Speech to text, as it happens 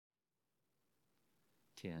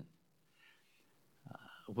10.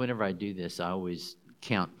 Whenever I do this, I always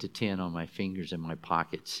count to 10 on my fingers in my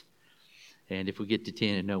pockets. And if we get to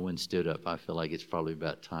 10 and no one stood up, I feel like it's probably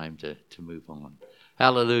about time to move on.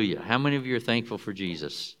 Hallelujah. How many of you are thankful for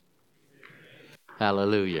Jesus?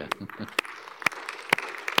 Hallelujah.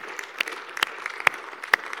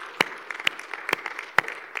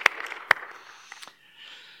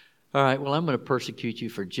 All right, well, I'm going to persecute you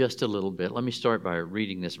for just a little bit. Let me start by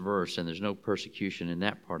reading this verse, and there's no persecution in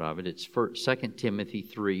that part of it. It's 2 Timothy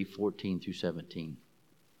 3, 14 through 17.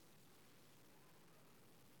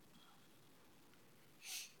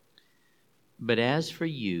 But as for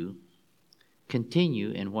you,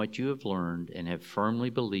 continue in what you have learned and have firmly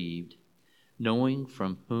believed, knowing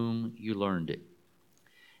from whom you learned it,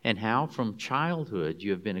 and how from childhood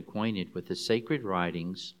you have been acquainted with the sacred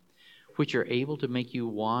writings, which are able to make you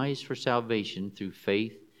wise for salvation through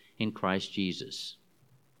faith in Christ Jesus.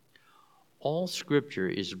 All Scripture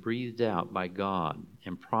is breathed out by God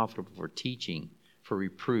and profitable for teaching, for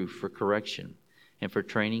reproof, for correction, and for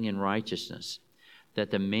training in righteousness,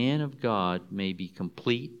 that the man of God may be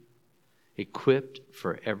complete, equipped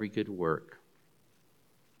for every good work.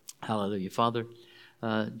 Hallelujah. Father,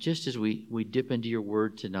 just as we dip into your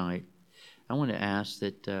word tonight, I want to ask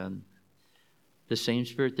that the same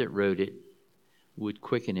Spirit that wrote it would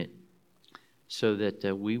quicken it so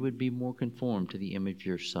that we would be more conformed to the image of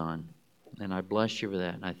your Son. And I bless you for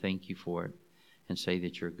that, and I thank you for it, and say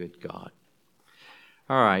that you're a good God.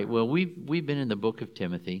 All right, well, we've been in the book of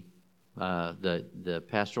Timothy, the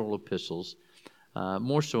pastoral epistles,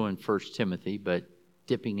 more so in 1 Timothy, but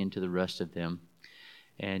dipping into the rest of them.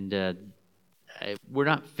 And we're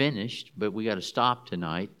not finished, but we got to stop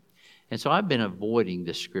tonight. And so I've been avoiding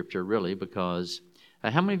this scripture really because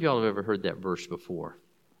how many of y'all have ever heard that verse before?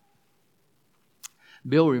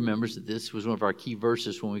 Bill remembers that this was one of our key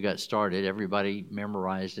verses when we got started. Everybody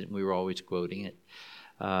memorized it and we were always quoting it.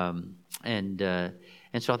 And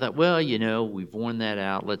so I thought, well, we've worn that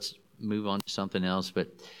out. Let's move on to something else. But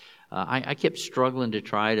I kept struggling to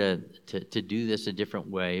try to do this a different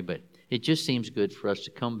way. But it just seems good for us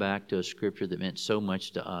to come back to a scripture that meant so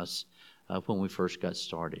much to us when we first got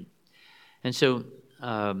started. And so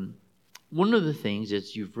one of the things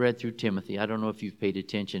is you've read through Timothy. I don't know if you've paid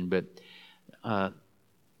attention, but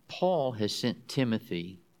Paul has sent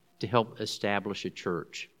Timothy to help establish a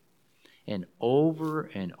church. And over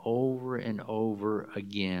and over and over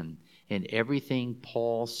again, in everything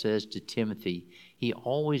Paul says to Timothy, he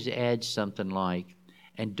always adds something like,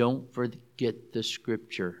 and don't forget the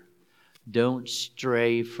scripture. Don't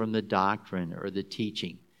stray from the doctrine or the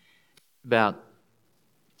teaching. About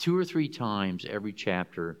 2 or 3 times every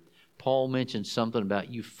chapter, Paul mentions something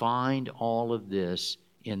about you find all of this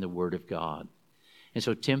in the Word of God. And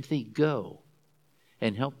so, Timothy, go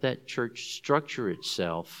and help that church structure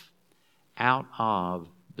itself out of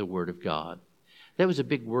the Word of God. That was a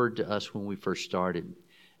big word to us when we first started.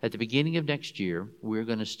 At the beginning of next year, we're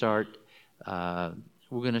going to start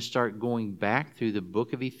going back through the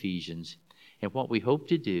book of Ephesians. And what we hope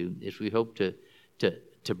to do is we hope to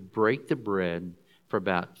break the bread for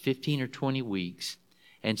about 15 or 20 weeks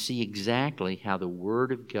and see exactly how the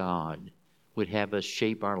Word of God would have us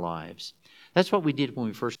shape our lives. That's what we did when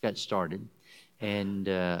we first got started. And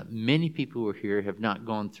many people who are here have not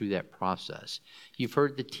gone through that process. You've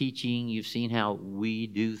heard the teaching. You've seen how we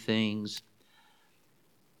do things.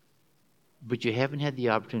 But you haven't had the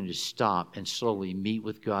opportunity to stop and slowly meet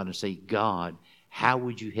with God and say, God, how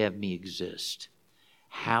would you have me exist?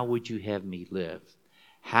 How would you have me live?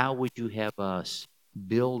 How would you have us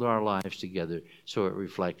build our lives together so it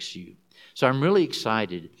reflects you? So I'm really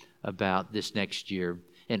excited about this next year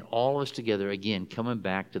and all of us together, again, coming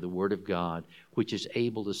back to the Word of God, which is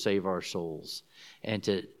able to save our souls, and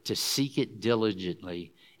to seek it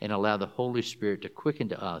diligently and allow the Holy Spirit to quicken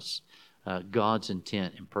to us God's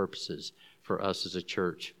intent and purposes for us as a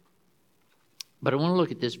church. But I want to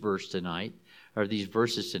look at this verse tonight, or these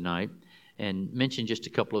verses tonight, and mention just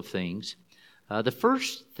a couple of things. The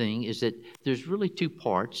first thing is that there's really 2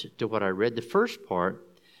 parts to what I read. The first part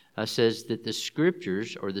says that the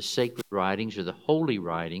Scriptures, or the sacred writings, or the holy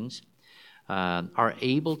writings, are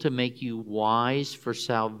able to make you wise for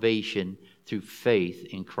salvation through faith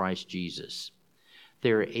in Christ Jesus.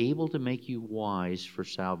 They're able to make you wise for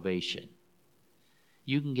salvation.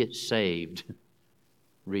 You can get saved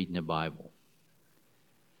reading the Bible.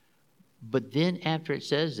 But then after it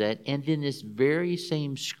says that, and then this very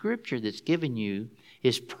same scripture that's given you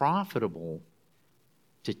is profitable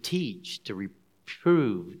to teach, to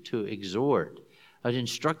reprove, to exhort, to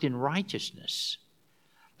instruct in righteousness.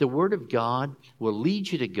 The Word of God will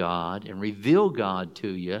lead you to God and reveal God to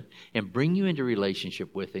you and bring you into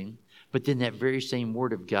relationship with Him. But then that very same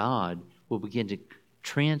Word of God will begin to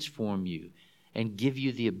transform you and give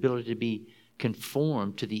you the ability to be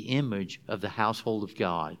conformed to the image of the household of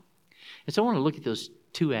God. And so I want to look at those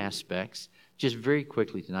two aspects just very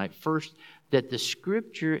quickly tonight. First, that the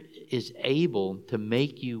Scripture is able to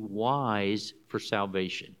make you wise for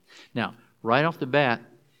salvation. Now, right off the bat,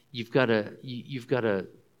 you've got to,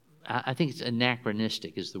 I think it's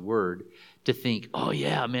anachronistic is the word, to think, oh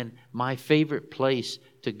yeah, man, my favorite place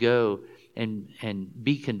to go and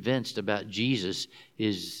be convinced about Jesus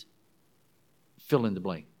is fill in the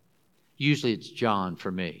blank. Usually it's John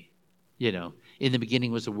for me. You know, in the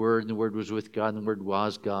beginning was the Word, and the Word was with God, and the Word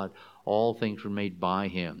was God. All things were made by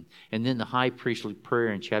Him. And then the high priestly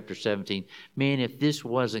prayer in chapter 17. Man, if this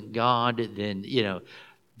wasn't God, then, you know,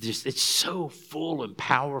 it's so full and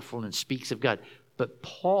powerful and speaks of God. But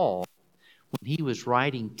Paul, when he was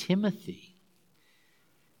writing Timothy,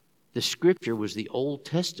 the Scripture was the Old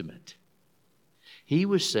Testament. He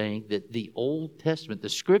was saying that the Old Testament, the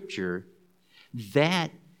Scripture,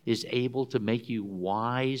 that is able to make you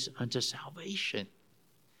wise unto salvation.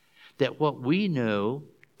 That what we know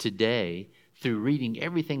today through reading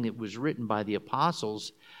everything that was written by the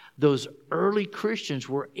apostles, those early Christians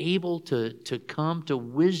were able to come to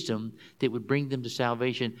wisdom that would bring them to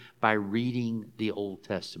salvation by reading the Old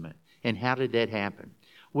Testament. And how did that happen?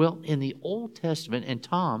 Well, in the Old Testament, and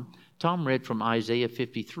Tom read from Isaiah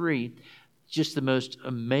 53, just the most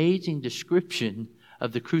amazing description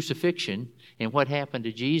of the crucifixion and what happened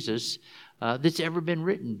to Jesus that's ever been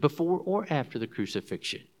written before or after the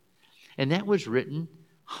crucifixion. And that was written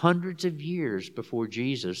hundreds of years before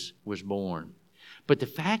Jesus was born. But the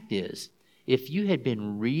fact is, if you had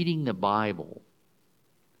been reading the Bible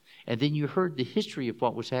and then you heard the history of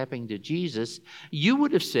what was happening to Jesus, you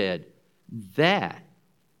would have said, that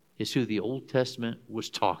is who the Old Testament was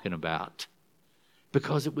talking about,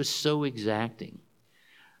 because it was so exacting.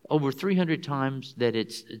 Over 300 times that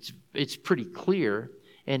it's pretty clear,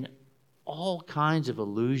 and all kinds of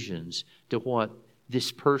allusions to what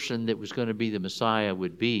this person that was going to be the Messiah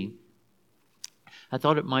would be. I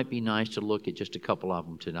thought it might be nice to look at just a couple of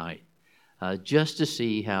them tonight, just to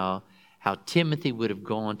see how Timothy would have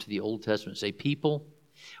gone to the Old Testament and say, people,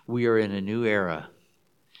 we are in a new era.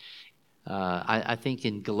 I think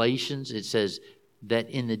in Galatians it says that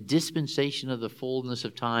in the dispensation of the fullness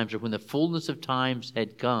of times, or when the fullness of times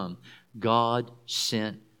had come, God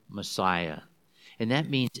sent Messiah. And that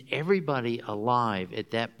means everybody alive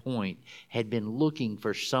at that point had been looking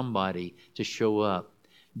for somebody to show up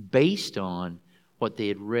based on what they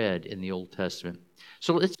had read in the Old Testament.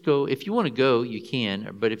 So let's go. If you want to go, you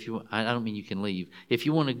can. But I don't mean you can leave. If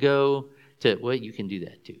you want to go to, well, you can do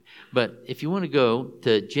that too. But if you want to go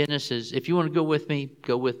to Genesis, if you want to go with me,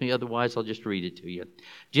 go with me. Otherwise, I'll just read it to you.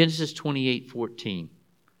 Genesis 28:14.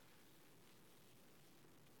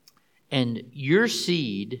 And your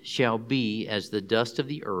seed shall be as the dust of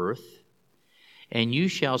the earth, and you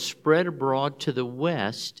shall spread abroad to the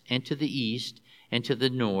west, and to the east, and to the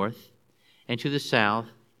north, and to the south,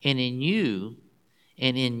 and in you,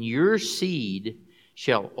 and in your seed,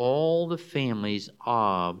 shall all the families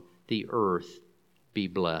of the earth be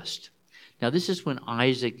blessed. Now, this is when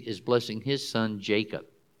Isaac is blessing his son Jacob.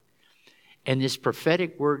 And this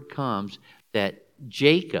prophetic word comes that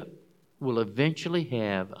Jacob will eventually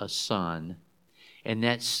have a son, and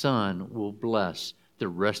that son will bless the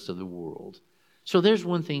rest of the world. So there's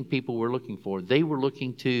one thing people were looking for. They were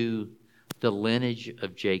looking to the lineage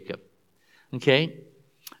of Jacob. Okay?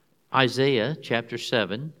 Isaiah chapter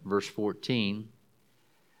 7, verse 14.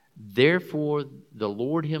 Therefore the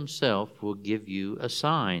Lord himself will give you a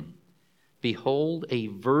sign. Behold, a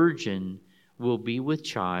virgin will be with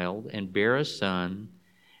child and bear a son,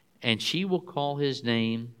 and she will call his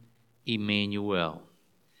name Emmanuel.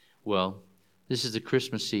 Well, this is the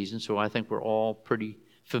Christmas season, so I think we're all pretty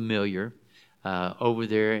familiar over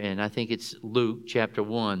there. And I think it's Luke chapter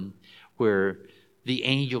 1 where the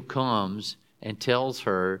angel comes and tells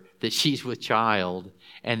her that she's with child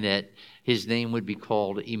and that his name would be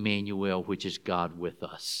called Emmanuel, which is God with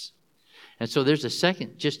us. And so there's a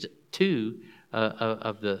second, just two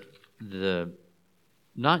of the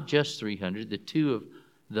not just 300, the two of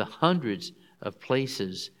the hundreds of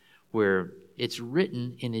places where it's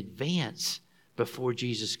written in advance before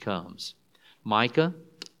Jesus comes. Micah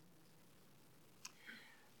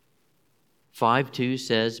 5:2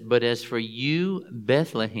 says, but as for you,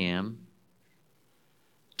 Bethlehem,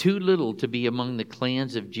 too little to be among the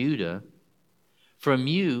clans of Judah, from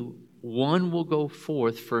you one will go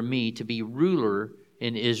forth for me to be ruler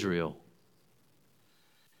in Israel.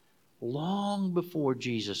 long before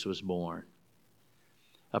Jesus was born.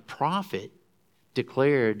 A prophet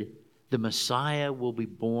declared the Messiah will be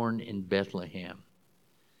born in Bethlehem.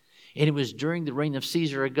 And it was during the reign of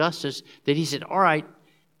Caesar Augustus that he said, all right,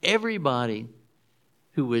 everybody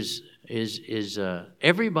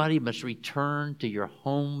everybody must return to your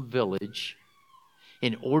home village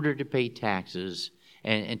in order to pay taxes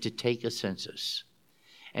and to take a census.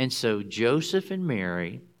 And so Joseph and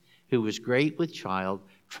Mary, who was great with child,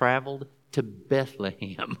 traveled to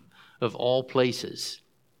Bethlehem, of all places.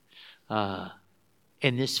 And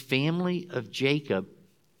this family of Jacob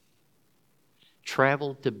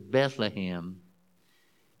traveled to Bethlehem.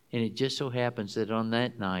 And it just so happens that on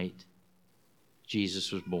that night,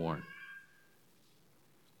 Jesus was born.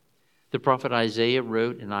 The prophet Isaiah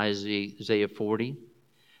wrote in Isaiah 40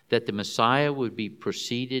 that the Messiah would be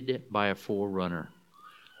preceded by a forerunner.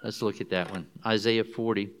 Let's look at that one. Isaiah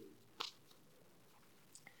 40.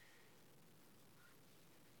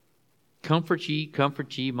 Comfort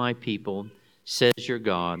ye, my people, says your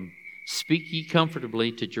God. Speak ye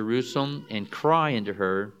comfortably to Jerusalem, and cry unto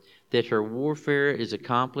her that her warfare is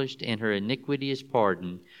accomplished and her iniquity is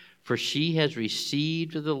pardoned. For she has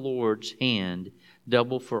received of the Lord's hand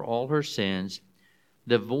double for all her sins.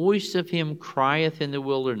 The voice of him crieth in the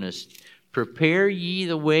wilderness, prepare ye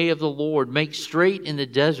the way of the Lord, make straight in the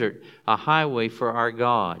desert a highway for our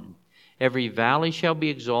God. Every valley shall be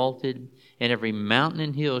exalted, and every mountain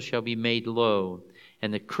and hill shall be made low,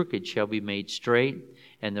 and the crooked shall be made straight,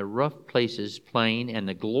 and the rough places plain, and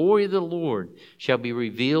the glory of the Lord shall be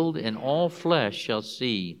revealed, and all flesh shall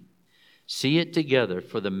see. See it together,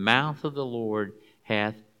 for the mouth of the Lord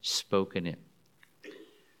hath spoken it.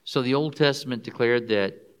 So the Old Testament declared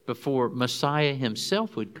that before Messiah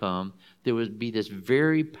himself would come, there would be this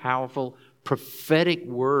very powerful prophetic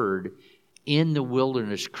word in the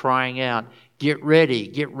wilderness crying out, get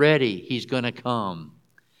ready, he's going to come.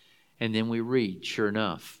 And then we read, sure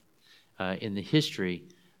enough, in the history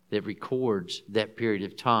that records that period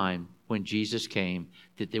of time when Jesus came,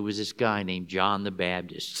 that there was this guy named John the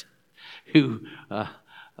Baptist who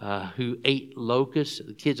ate locusts.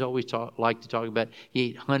 The kids always like to talk about, he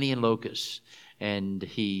ate honey and locusts. And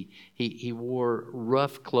he wore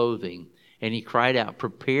rough clothing. And he cried out,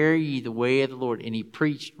 prepare ye the way of the Lord. And he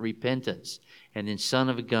preached repentance. And then son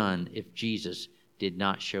of a gun if Jesus did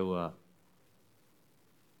not show up.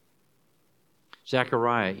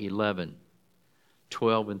 Zechariah 11,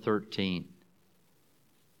 12 and 13.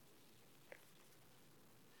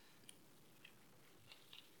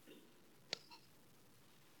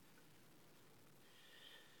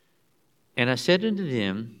 And I said unto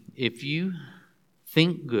them, if you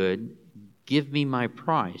think good, give me my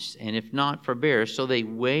price, and if not, forbear. So they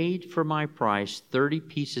weighed for my price 30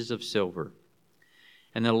 pieces of silver.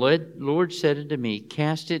 And the Lord said unto me,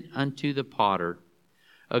 cast it unto the potter,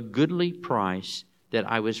 a goodly price that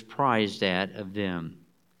I was prized at of them.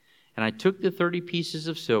 And I took the 30 pieces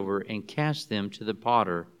of silver and cast them to the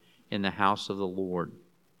potter in the house of the Lord.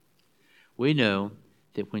 We know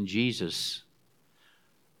that when Jesus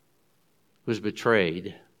was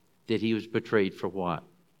betrayed, that he was betrayed for what?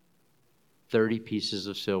 30 pieces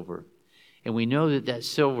of silver. And we know that that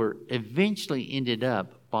silver eventually ended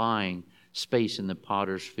up buying space in the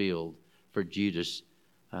potter's field for Judas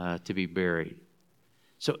to be buried.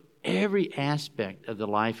 So every aspect of the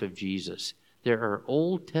life of Jesus, there are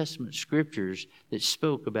Old Testament scriptures that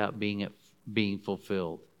spoke about being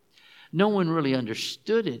fulfilled. No one really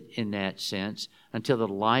understood it in that sense until the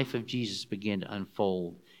life of Jesus began to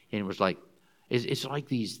unfold. And it was like, it's like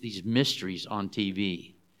these mysteries on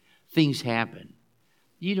TV. Things happen.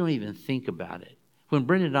 You don't even think about it. When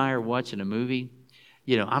Brenda and I are watching a movie,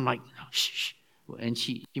 I'm like, oh, shh. And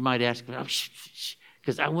she might ask me, oh, shh,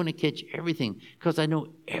 because I want to catch everything, because I know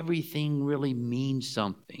everything really means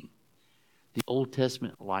something. The Old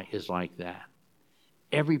Testament is like that.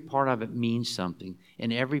 Every part of it means something,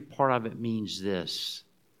 and every part of it means this.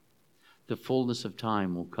 The fullness of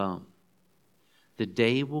time will come. The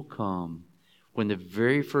day will come when the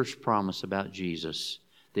very first promise about Jesus,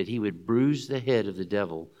 that he would bruise the head of the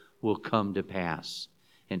devil, will come to pass.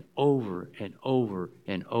 And over and over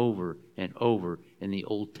and over and over in the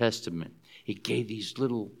Old Testament, it gave these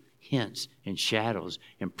little hints and shadows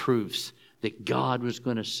and proofs that God was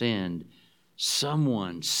going to send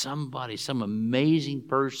someone, somebody, some amazing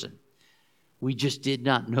person. We just did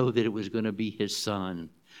not know that it was going to be his son.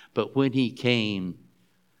 But when he came,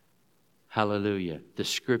 hallelujah, the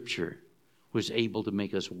scripture was able to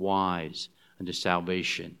make us wise unto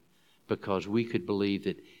salvation, because we could believe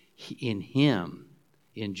that in him,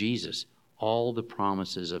 in Jesus, all the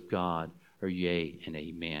promises of God are yea and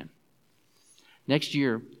amen. Next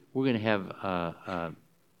year, we're going to have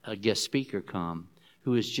a guest speaker come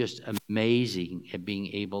who is just amazing at being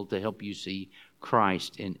able to help you see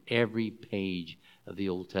Christ in every page of the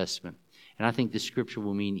Old Testament. And I think the scripture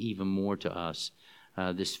will mean even more to us,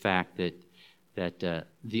 this fact that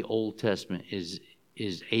the Old Testament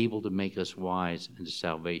is able to make us wise into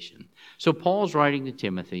salvation. So Paul's writing to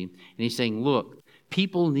Timothy, and he's saying, look,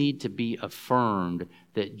 people need to be affirmed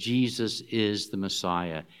that Jesus is the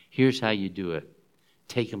Messiah. Here's how you do it.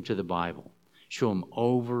 Take them to the Bible. Show them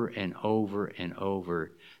over and over and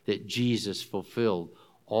over that Jesus fulfilled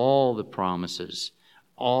all the promises,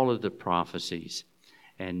 all of the prophecies.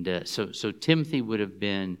 And so Timothy would have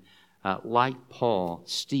been, like Paul,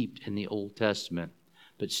 steeped in the Old Testament,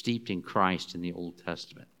 but steeped in Christ in the Old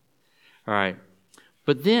Testament. All right.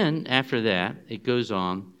 But then, after that, it goes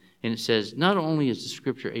on, and it says, not only is the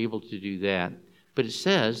Scripture able to do that, but it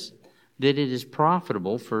says that it is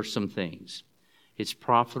profitable for some things. It's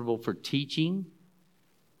profitable for teaching.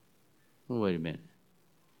 Oh, wait a minute.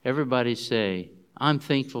 Everybody say, I'm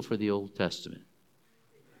thankful for the Old Testament.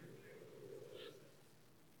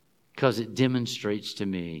 Because it demonstrates to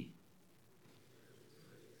me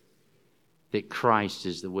that Christ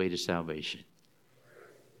is the way to salvation.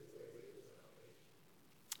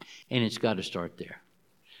 And it's got to start there.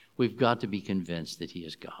 We've got to be convinced that He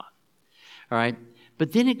is God. All right?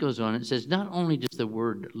 But then it goes on and says, not only does the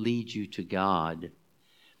Word lead you to God,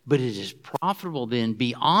 but it is profitable then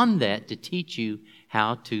beyond that to teach you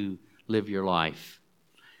how to live your life.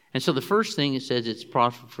 And so the first thing it says it's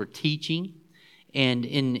profitable for teaching. And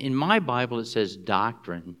in my Bible it says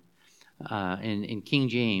doctrine. In King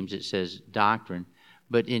James it says doctrine.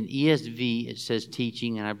 But in ESV it says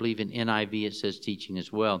teaching. And I believe in NIV it says teaching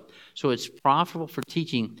as well. So it's profitable for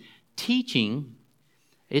teaching. Teaching,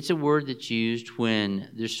 it's a word that's used when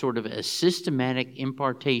there's sort of a systematic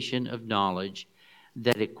impartation of knowledge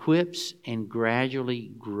that equips and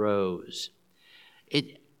gradually grows.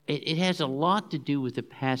 It has a lot to do with the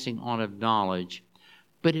passing on of knowledge,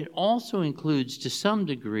 but it also includes, to some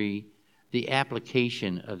degree, the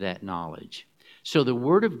application of that knowledge. So the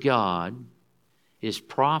Word of God is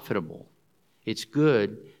profitable. It's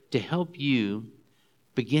good to help you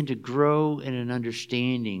begin to grow in an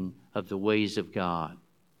understanding of the ways of God.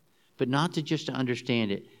 But not to just to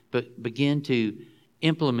understand it, but begin to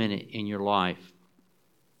implement it in your life.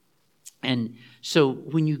 And so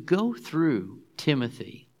when you go through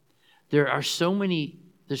Timothy, there's so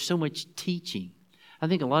much teaching. I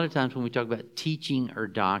think a lot of times when we talk about teaching or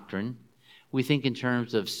doctrine, we think in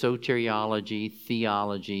terms of soteriology,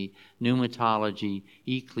 theology, pneumatology,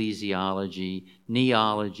 ecclesiology,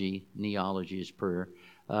 neology. Neology is prayer.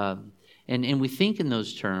 And we think in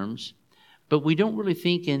those terms, but we don't really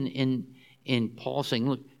think in Paul saying,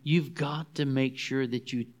 look, you've got to make sure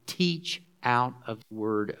that you teach out of the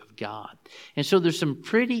Word of God. And so there's some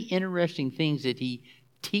pretty interesting things that he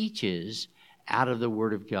teaches out of the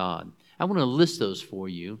Word of God. I want to list those for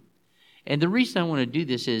you. And the reason I want to do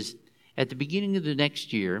this is at the beginning of the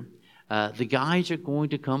next year, the guys are going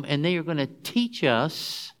to come and they are going to teach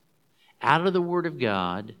us out of the Word of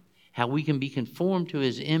God how we can be conformed to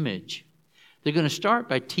His image. They're going to start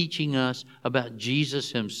by teaching us about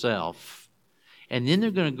Jesus Himself. And then they're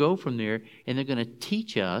going to go from there and they're going to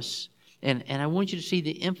teach us. And I want you to see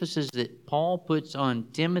the emphasis that Paul puts on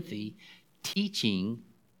Timothy teaching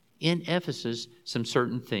in Ephesus some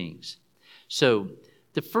certain things. So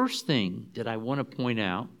the first thing that I want to point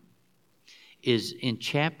out is in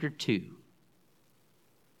chapter 2.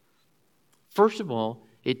 First of all,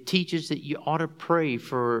 it teaches that you ought to pray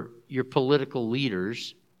for your political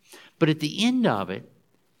leaders. But at the end of it,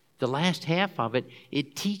 the last half of it,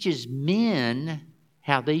 it teaches men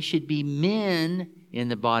how they should be men in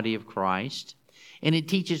the body of Christ. And it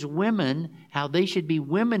teaches women how they should be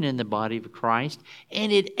women in the body of Christ.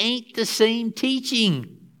 And it ain't the same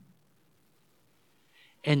teaching.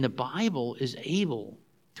 And the Bible is able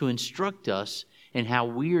to instruct us in how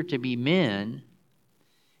we are to be men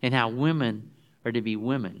and how women are to be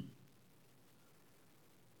women.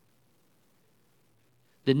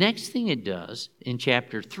 The next thing it does in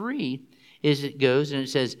chapter 3 is it goes and it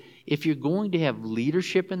says, if you're going to have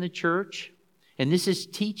leadership in the church, and this is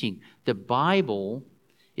teaching, the Bible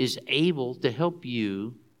is able to help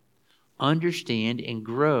you understand and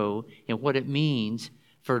grow in what it means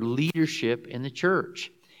for leadership in the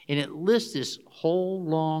church. And it lists this whole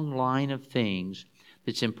long line of things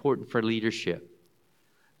that's important for leadership.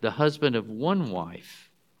 The husband of one wife,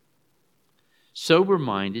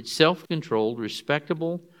 sober-minded, self-controlled,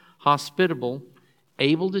 respectable, hospitable,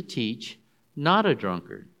 able to teach, not a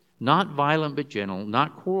drunkard, not violent but gentle,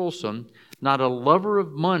 not quarrelsome, not a lover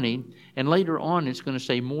of money. And later on, it's going to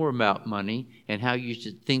say more about money and how you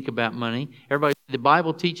should think about money. Everybody, the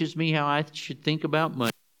Bible teaches me how I should think about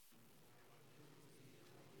money.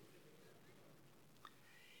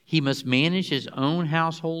 He must manage his own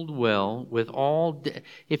household well with all...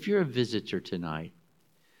 If you're a visitor tonight,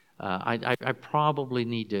 I probably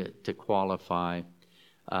need to qualify.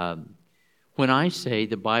 When I say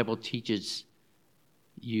the Bible teaches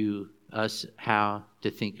us how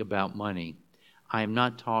to think about money, I am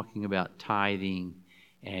not talking about tithing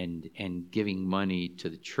and giving money to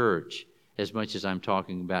the church as much as I'm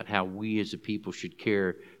talking about how we as a people should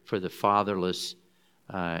care for the fatherless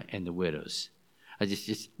and the widows. It's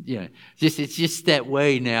just that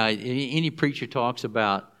way now. Any preacher talks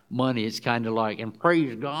about money, it's kind of like, and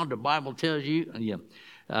praise God, the Bible tells you.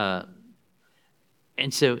 And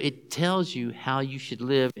so it tells you how you should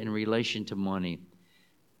live in relation to money.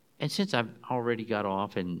 And since I've already got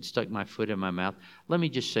off and stuck my foot in my mouth, let me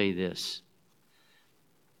just say this.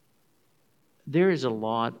 There is a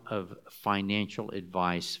lot of financial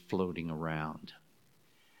advice floating around.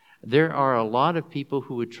 There are a lot of people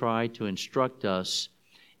who would try to instruct us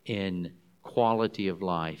in quality of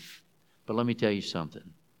life. But let me tell you something.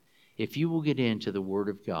 If you will get into the Word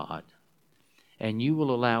of God and you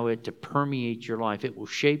will allow it to permeate your life, it will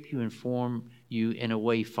shape you and form you in a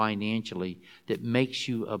way financially that makes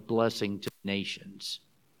you a blessing to nations.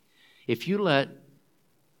 If you let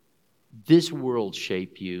this world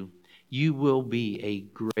shape you, you will be a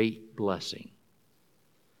great blessing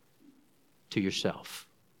to yourself.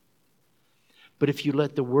 But if you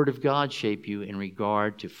let the Word of God shape you in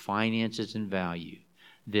regard to finances and value,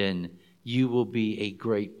 then you will be a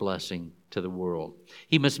great blessing to the world.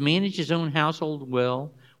 He must manage his own household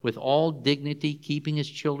well, with all dignity, keeping his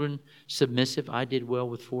children submissive. I did well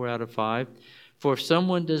with 4 out of 5. For if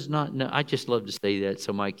someone does not know, I just love to say that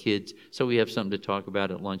so we have something to talk about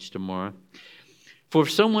at lunch tomorrow. For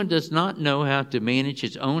if someone does not know how to manage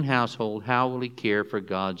his own household, how will he care for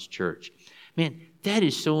God's church? Man, that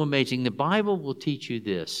is so amazing. The Bible will teach you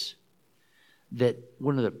this, that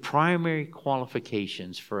one of the primary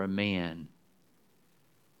qualifications for a man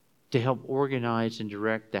to help organize and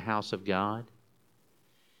direct the house of God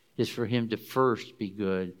is for him to first be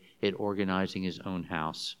good at organizing his own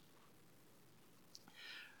house.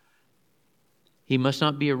 He must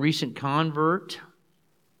not be a recent convert.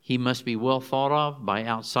 He must be well thought of by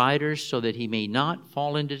outsiders so that he may not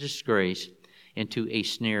fall into disgrace, into a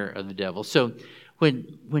snare of the devil. So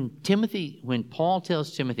when Paul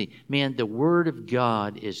tells Timothy, man, the Word of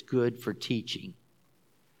God is good for teaching,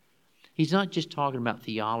 he's not just talking about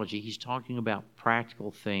theology, he's talking about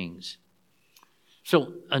practical things.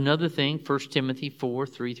 So another thing, 1 Timothy 4,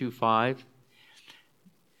 3 through 5,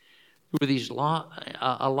 there were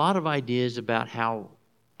a lot of ideas about how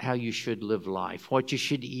you should live life, what you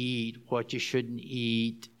should eat, what you shouldn't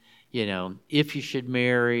eat, if you should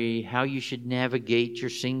marry, how you should navigate your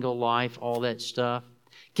single life, all that stuff.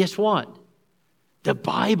 Guess what? The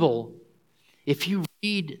Bible, if you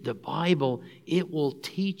read the Bible, it will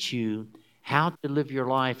teach you how to live your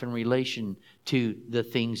life in relation to the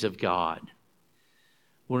things of God.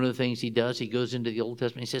 One of the things he does, he goes into the Old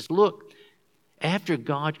Testament, he says, look, after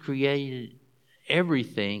God created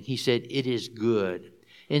everything, he said, it is good.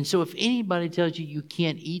 And so if anybody tells you you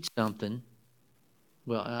can't eat something,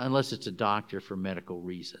 well, unless it's a doctor for medical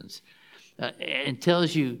reasons, and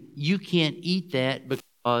tells you you can't eat that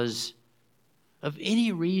because of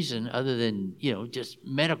any reason other than, just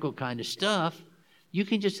medical kind of stuff, you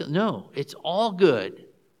can just say, no, it's all good.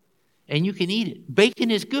 And you can eat it. Bacon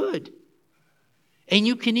is good. And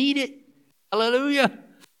you can eat it. Hallelujah.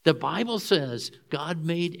 The Bible says God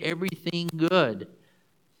made everything good.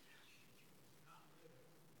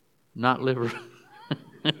 Not liver.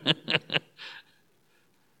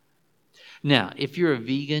 Now, if you're a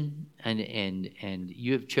vegan and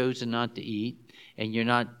you have chosen not to eat, and you're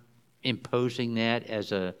not imposing that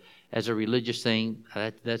as a religious thing,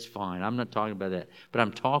 that's fine. I'm not talking about that. But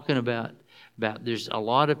I'm talking about there's a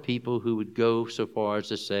lot of people who would go so far as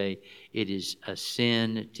to say it is a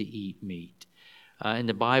sin to eat meat. And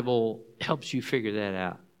the Bible helps you figure that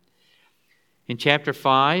out. In chapter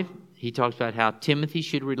 5, he talks about how Timothy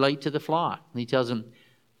should relate to the flock. And he tells him,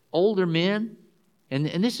 older men,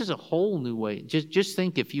 and this is a whole new way. Just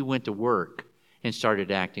think if you went to work and started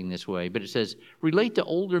acting this way. But it says, relate to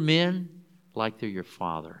older men like they're your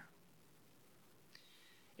father.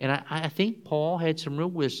 And I think Paul had some real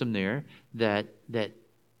wisdom there that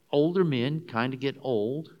older men kind of get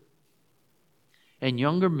old and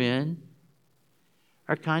younger men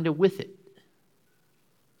are kind of with it.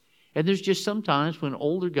 And there's just sometimes when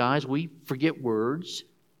older guys, we forget words.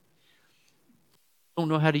 don't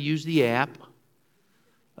know how to use the app.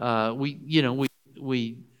 We're a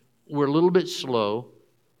little bit slow.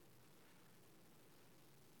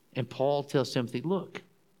 And Paul tells Timothy, look,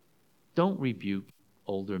 don't rebuke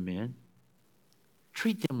older men.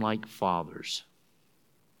 Treat them like fathers.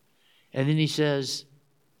 And then he says,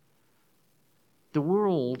 the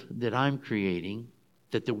world that I'm creating,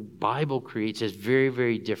 that the Bible creates, is very,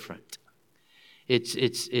 very different. It's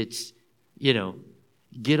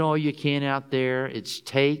get all you can out there. It's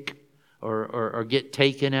take or get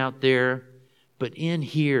taken out there. But in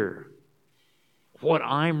here, what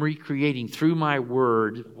I'm recreating through my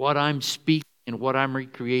word, what I'm speaking and what I'm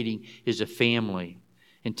recreating is a family.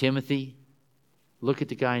 And Timothy, look at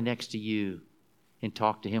the guy next to you and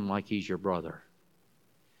talk to him like he's your brother.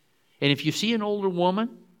 And if you see an older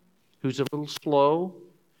woman who's a little slow,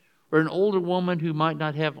 or an older woman who might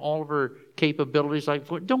not have all of her capabilities,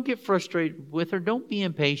 don't get frustrated with her. Don't be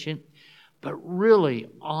impatient. But really,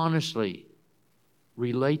 honestly,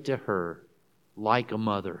 relate to her like a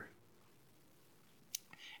mother.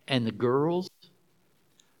 And the girls,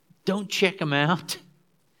 don't check them out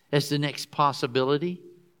as the next possibility,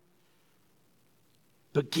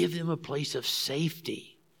 but give them a place of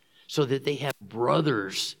safety so that they have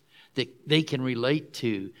brothers that they can relate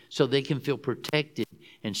to, so they can feel protected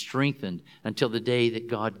and strengthened until the day that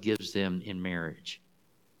God gives them in marriage.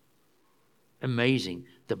 Amazing.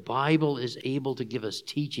 The Bible is able to give us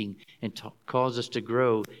teaching and cause us to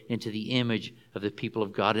grow into the image of the people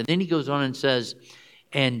of God. And then he goes on and says,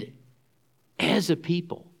 and as a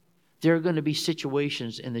people, there are going to be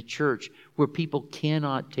situations in the church where people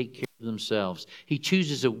cannot take care of themselves. He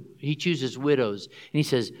chooses widows, and he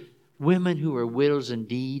says, women who are widows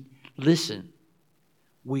indeed, listen,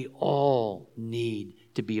 we all need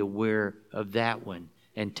to be aware of that one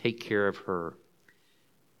and take care of her.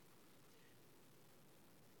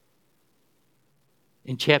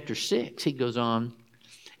 In chapter 6, he goes on,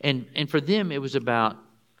 and for them it was about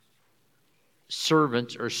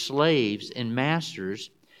servants or slaves and masters,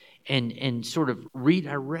 and sort of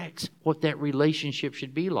redirects what that relationship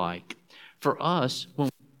should be like. For us,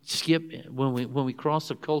 when we cross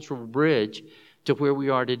the cultural bridge to where we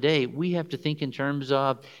are today, we have to think in terms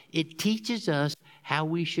of, it teaches us how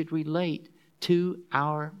we should relate to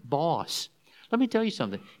our boss. Let me tell you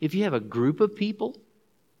something. If you have a group of people,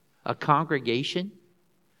 a congregation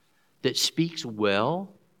that speaks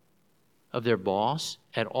well of their boss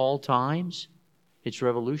at all times, it's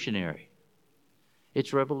revolutionary.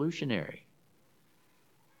 It's revolutionary.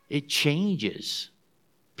 It changes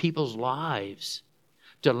people's lives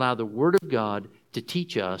to allow the Word of God to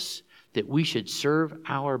teach us that we should serve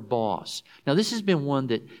our boss. Now, this has been one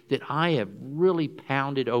that I have really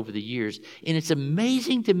pounded over the years. And it's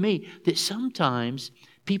amazing to me that sometimes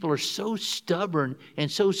people are so stubborn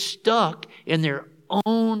and so stuck in their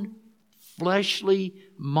own fleshly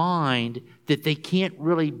mind that they can't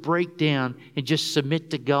really break down and just submit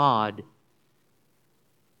to God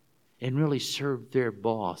and really serve their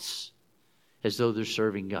boss as though they're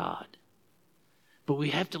serving God. But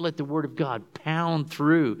we have to let the Word of God pound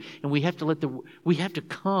through, and we have to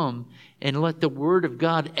come and let the Word of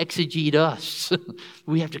God exegete us.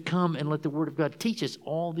 We have to come and let the Word of God teach us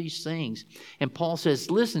all these things. And Paul says,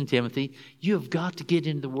 listen, Timothy, you have got to get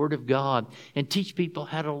into the Word of God and teach people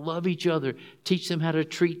how to love each other, teach them how to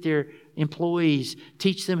treat their employees,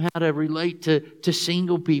 teach them how to relate to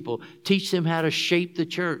single people, teach them how to shape the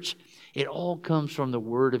church. It all comes from the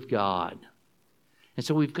Word of God. And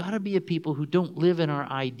so we've got to be a people who don't live in our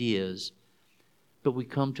ideas, but we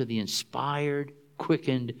come to the inspired,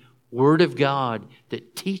 quickened Word of God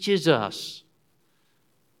that teaches us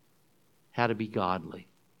how to be godly.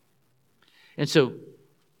 And so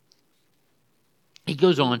he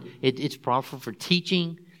goes on. It's powerful for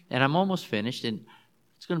teaching, and I'm almost finished, and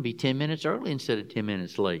it's going to be 10 minutes early instead of 10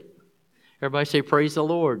 minutes late. Everybody say, praise the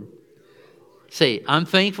Lord. Say, I'm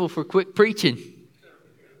thankful for quick preaching.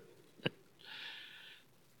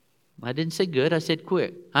 I didn't say good, I said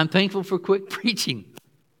quick. I'm thankful for quick preaching.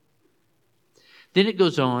 Then it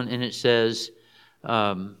goes on and it says,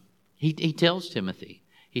 he tells Timothy,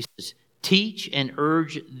 he says, teach and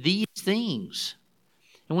urge these things.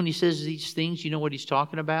 And when he says these things, you know what he's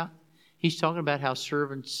talking about? He's talking about how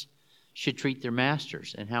servants should treat their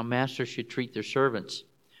masters and how masters should treat their servants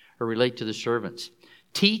or relate to the servants.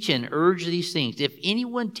 Teach and urge these things. If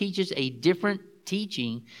anyone teaches a different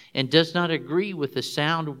teaching and does not agree with the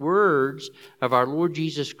sound words of our Lord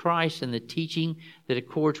Jesus Christ and the teaching that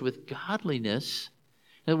accords with godliness.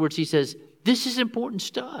 In other words, he says, this is important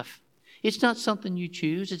stuff. It's not something you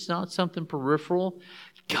choose. It's not something peripheral.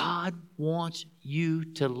 God wants you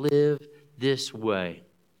to live this way.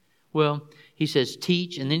 Well, he says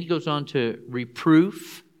teach, and then he goes on to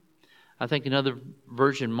reproof. I think another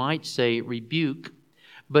version might say rebuke.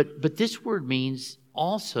 But this word means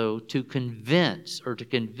also to convince or to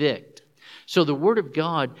convict. So the Word of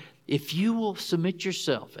God, if you will submit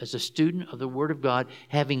yourself as a student of the Word of God,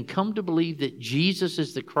 having come to believe that Jesus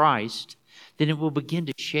is the Christ, then it will begin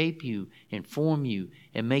to shape you and form you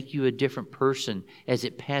and make you a different person as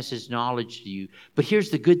it passes knowledge to you. But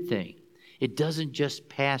here's the good thing. It doesn't just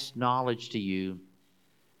pass knowledge to you,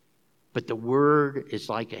 but the Word is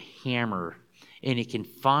like a hammer, and it can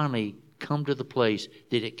finally come to the place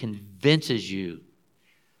that it convinces you.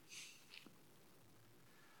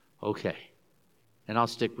 Okay, and I'll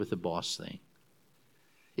stick with the boss thing.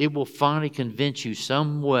 It will finally convince you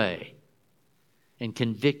some way and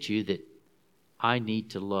convict you that I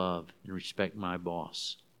need to love and respect my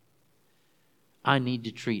boss. I need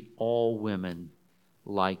to treat all women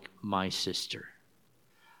like my sister.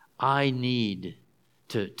 I need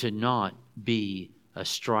to not be a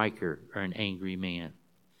striker or an angry man.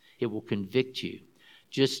 It will convict you.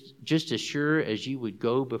 Just as sure as you would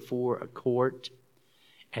go before a court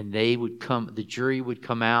and the jury would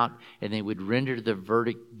come out and they would render the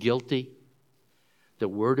verdict guilty, the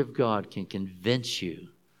Word of God can convince you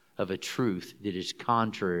of a truth that is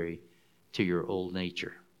contrary to your old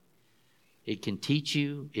nature. It can teach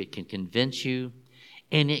you, it can convince you,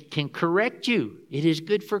 and it can correct you. It is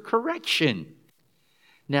good for correction.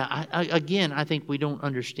 Now, I think we don't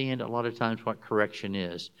understand a lot of times what correction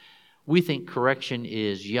is. We think correction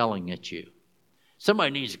is yelling at you.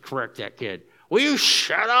 Somebody needs to correct that kid. Will you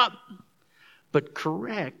shut up? But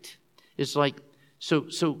correct is like, so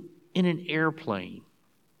in an airplane,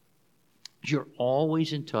 you're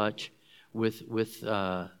always in touch with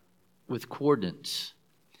coordinates.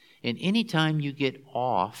 And anytime you get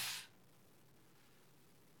off,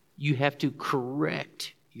 you have to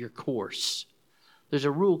correct your course. There's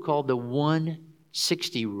a rule called the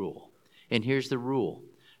 160 rule. And here's the rule.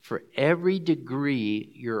 For every degree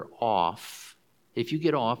you're off, if you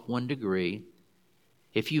get off 1 degree,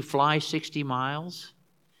 if you fly 60 miles,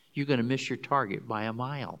 you're going to miss your target by a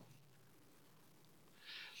mile.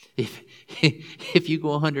 If you go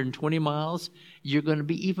 120 miles, you're going to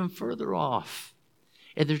be even further off.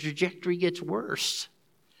 And the trajectory gets worse.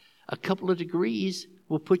 A couple of degrees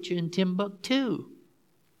will put you in Timbuktu.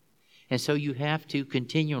 And so you have to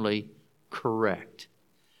continually correct.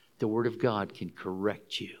 The Word of God can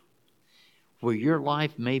correct you. Where your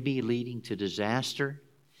life may be leading to disaster,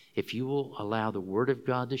 if you will allow the Word of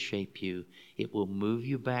God to shape you, it will move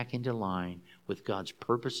you back into line with God's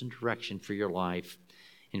purpose and direction for your life.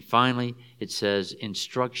 And finally, it says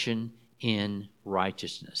instruction in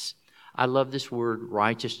righteousness. I love this word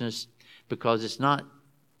righteousness because it's not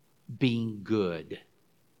being good,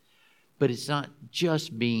 but it's not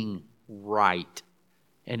just being right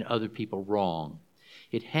and other people wrong.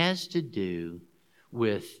 It has to do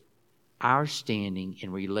with our standing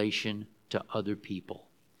in relation to other people.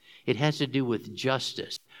 It has to do with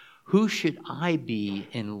justice. Who should I be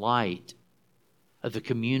in light of the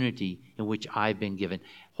community in which I've been given?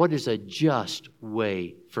 What is a just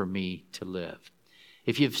way for me to live?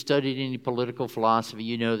 If you've studied any political philosophy,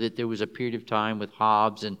 you know that there was a period of time with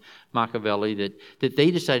Hobbes and Machiavelli that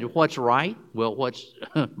they decided what's right. Well, what's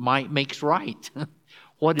might makes right.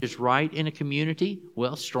 What is right in a community?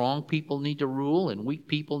 Well, strong people need to rule and weak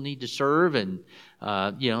people need to serve. And,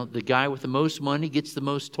 the guy with the most money gets the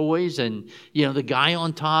most toys. And, the guy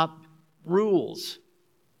on top rules.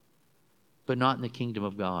 But not in the kingdom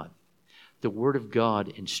of God. The Word of God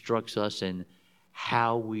instructs us in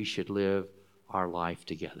how we should live our life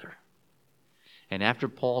together. And after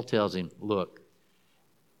Paul tells him, look,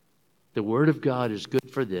 the Word of God is good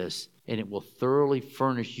for this, and it will thoroughly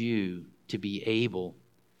furnish you to be able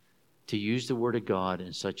to use the Word of God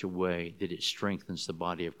in such a way that it strengthens the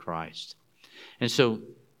body of Christ. And so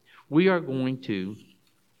we are going to,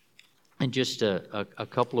 in just a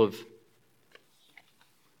couple of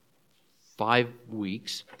 5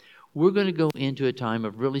 weeks, we're going to go into a time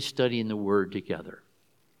of really studying the Word together.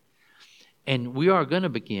 And we are going to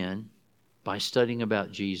begin by studying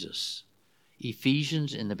about Jesus.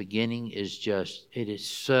 Ephesians in the beginning is just, it is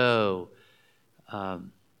so,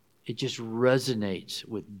 it just resonates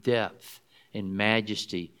with depth and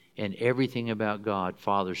majesty and everything about God,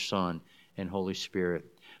 Father, Son, and Holy Spirit.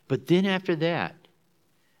 But then after that,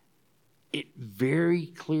 it very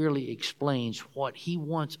clearly explains what He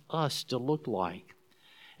wants us to look like.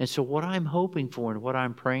 And so what I'm hoping for and what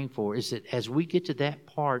I'm praying for is that as we get to that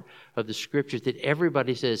part of the Scriptures, that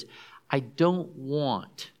everybody says, I don't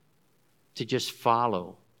want to just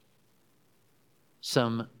follow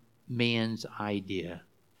some man's idea.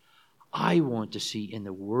 I want to see in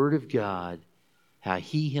the Word of God how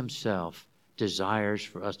He Himself desires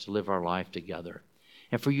for us to live our life together.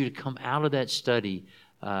 And for you to come out of that study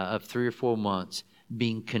of 3 or 4 months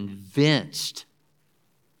being convinced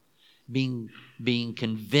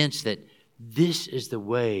that this is the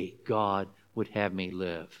way God would have me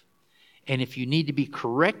live. And if you need to be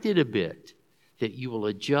corrected a bit, that you will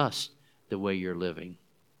adjust the way you're living.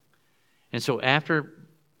 And so after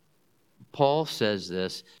Paul says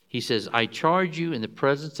this, he says, I charge you in the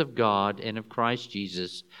presence of God and of Christ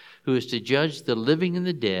Jesus, who is to judge the living and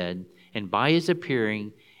the dead, and by His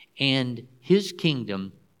appearing and His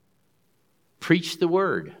kingdom, preach the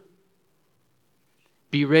word.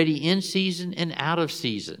 Be ready in season and out of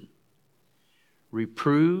season.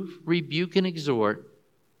 Reprove, rebuke, and exhort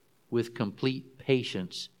with complete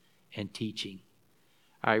patience and teaching.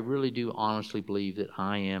 I really do honestly believe that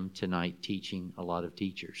I am tonight teaching a lot of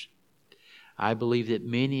teachers. I believe that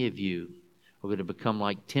many of you are going to become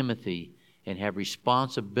like Timothy and have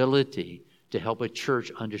responsibility to help a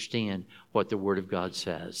church understand what the Word of God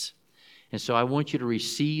says. And so I want you to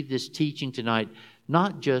receive this teaching tonight,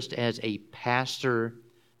 not just as a pastor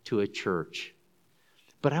to a church,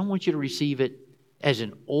 but I want you to receive it as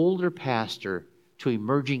an older pastor to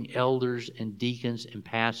emerging elders and deacons and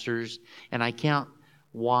pastors. And I count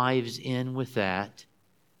wives in with that.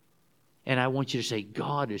 And I want you to say,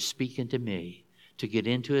 God is speaking to me to get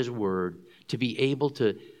into His Word, to be able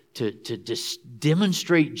to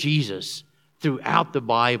demonstrate Jesus throughout the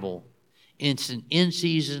Bible, in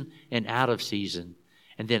season and out of season.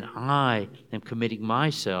 And then I am committing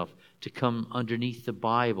myself to come underneath the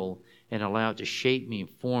Bible and allow it to shape me,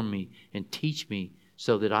 inform me, and teach me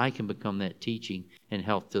so that I can become that teaching and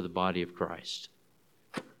health to the body of Christ.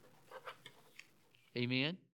 Amen.